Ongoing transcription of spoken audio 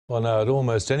Well, now, at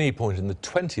almost any point in the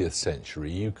 20th century,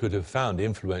 you could have found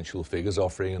influential figures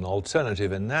offering an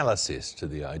alternative analysis to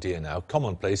the idea now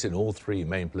commonplace in all three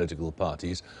main political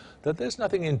parties that there's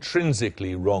nothing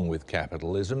intrinsically wrong with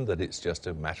capitalism, that it's just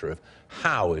a matter of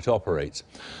how it operates.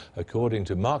 According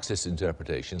to Marxist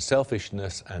interpretation,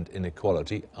 selfishness and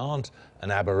inequality aren't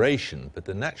an aberration, but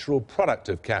the natural product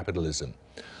of capitalism.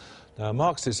 Now,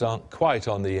 Marxists aren't quite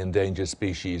on the endangered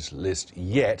species list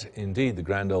yet. Indeed, the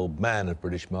grand old man of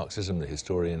British Marxism, the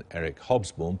historian Eric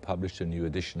Hobsbawm, published a new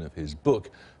edition of his book,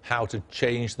 How to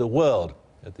Change the World,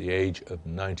 at the age of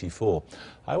 94.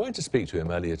 I went to speak to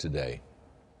him earlier today.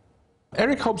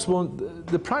 Eric Hobsbawm,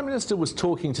 the Prime Minister was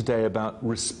talking today about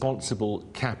responsible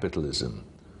capitalism.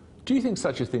 Do you think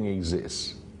such a thing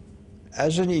exists?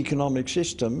 As an economic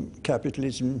system,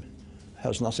 capitalism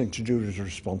has nothing to do with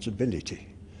responsibility.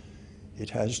 It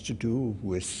has to do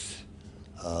with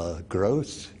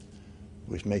growth,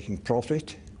 with making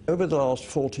profit. Over the last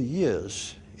 40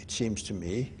 years, it seems to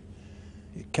me,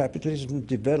 capitalism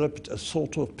developed a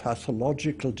sort of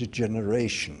pathological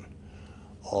degeneration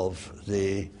of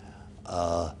the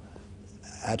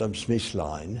Adam Smith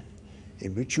line,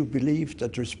 in which you believed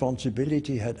that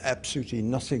responsibility had absolutely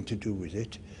nothing to do with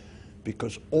it,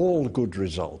 because all good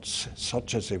results,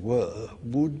 such as they were,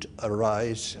 would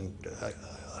arise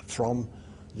from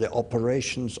the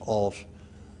operations of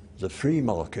the free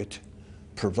market,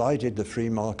 provided the free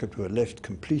market were left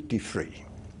completely free.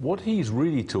 What he's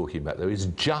really talking about, though, is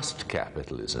just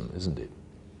capitalism, isn't it?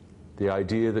 The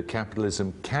idea that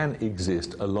capitalism can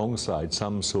exist alongside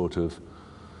some sort of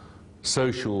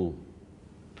social,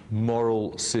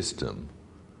 moral system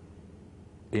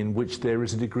in which there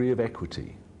is a degree of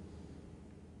equity.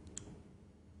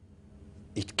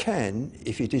 It can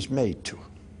if it is made to.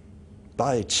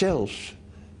 By itself,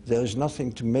 there's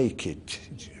nothing to make it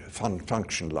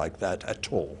function like that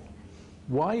at all.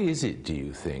 Why is it, do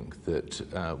you think, that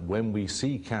when we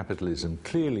see capitalism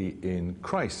clearly in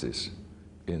crisis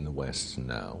in the West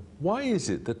now, why is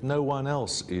it that no one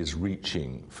else is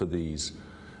reaching for these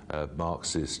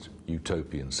Marxist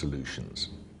utopian solutions?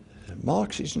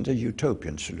 Marx isn't a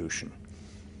utopian solution.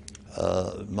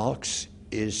 Marx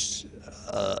is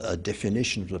a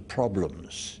definition of the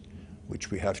problems which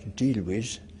we have to deal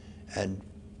with and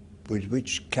with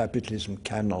which capitalism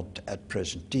cannot at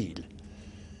present deal.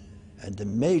 And the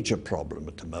major problem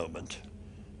at the moment,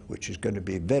 which is going to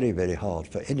be very, very hard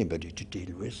for anybody to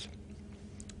deal with,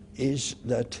 is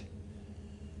that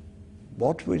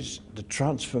what was the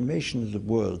transformation of the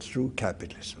world through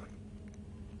capitalism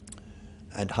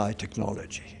and high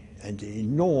technology and the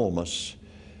enormous,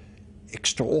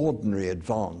 extraordinary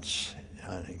advance,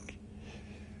 I think,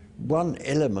 one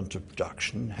element of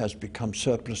production has become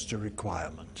surplus to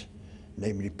requirement,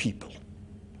 namely people.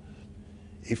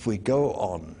 If we go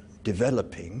on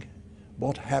developing,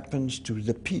 what happens to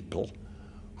the people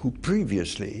who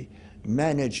previously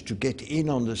managed to get in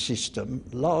on the system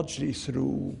largely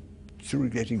through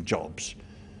getting jobs,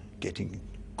 getting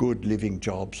good living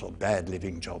jobs or bad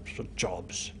living jobs, but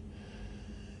jobs.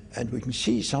 And we can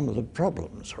see some of the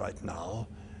problems right now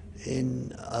in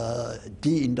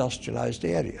deindustrialized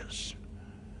areas.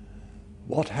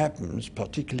 What happens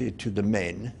particularly to the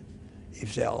men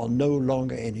if there are no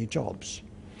longer any jobs?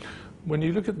 When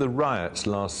you look at the riots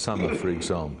last summer, for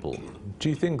example, do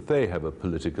you think they have a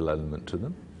political element to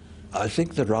them? I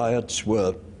think the riots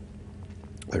were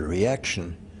a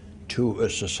reaction to a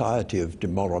society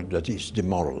that is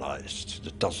demoralized,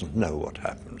 that doesn't know what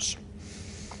happens.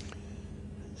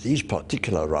 These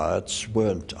particular riots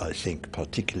weren't, I think,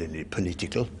 particularly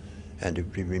political, and it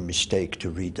would be a mistake to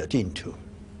read that into.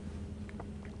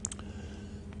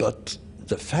 But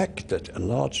the fact that a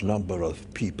large number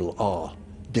of people are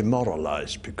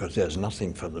demoralized because there's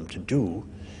nothing for them to do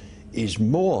is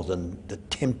more than the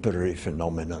temporary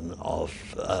phenomenon of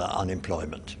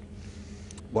unemployment.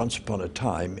 Once upon a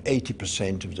time,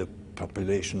 80% of the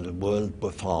population of the world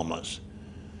were farmers.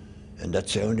 And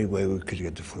that's the only way we could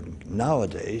get the food.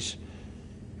 Nowadays,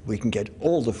 we can get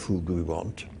all the food we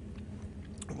want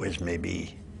with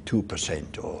maybe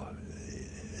 2% or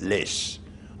less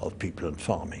of people in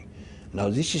farming.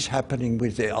 Now, this is happening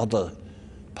with the other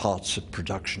parts of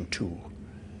production too.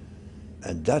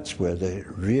 And that's where the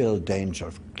real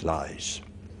danger lies.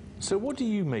 So what do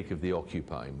you make of the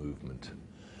Occupy movement?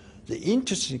 The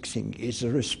interesting thing is the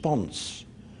response.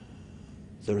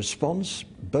 The response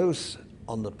both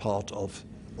on the part of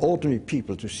ordinary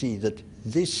people to see that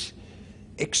this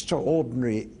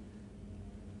extraordinary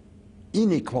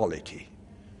inequality,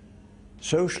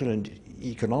 social and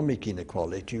economic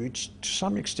inequality, which to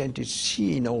some extent is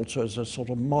seen also as a sort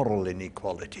of moral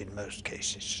inequality in most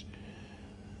cases,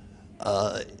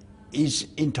 is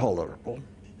intolerable.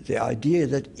 The idea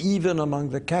that even among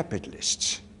the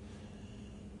capitalists,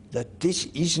 that this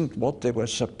isn't what they were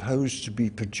supposed to be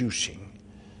producing.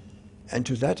 And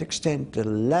to that extent, the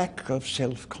lack of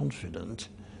self-confidence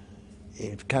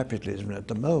in capitalism at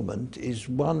the moment is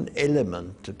one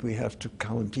element that we have to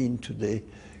count into the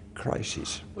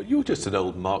crisis. Well, you're just an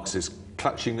old Marxist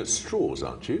clutching at straws,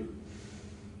 aren't you?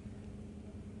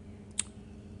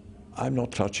 I'm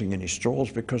not clutching any straws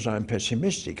because I'm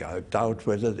pessimistic. I doubt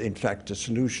whether, in fact, a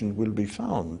solution will be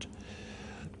found.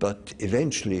 But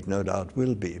eventually it no doubt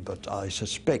will be. But I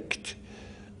suspect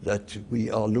that we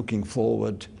are looking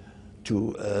forward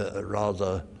to a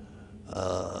rather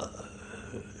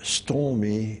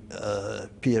stormy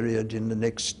period in the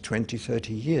next 20,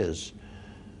 30 years.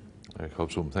 Eric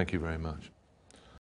Hobsbawm, thank you very much.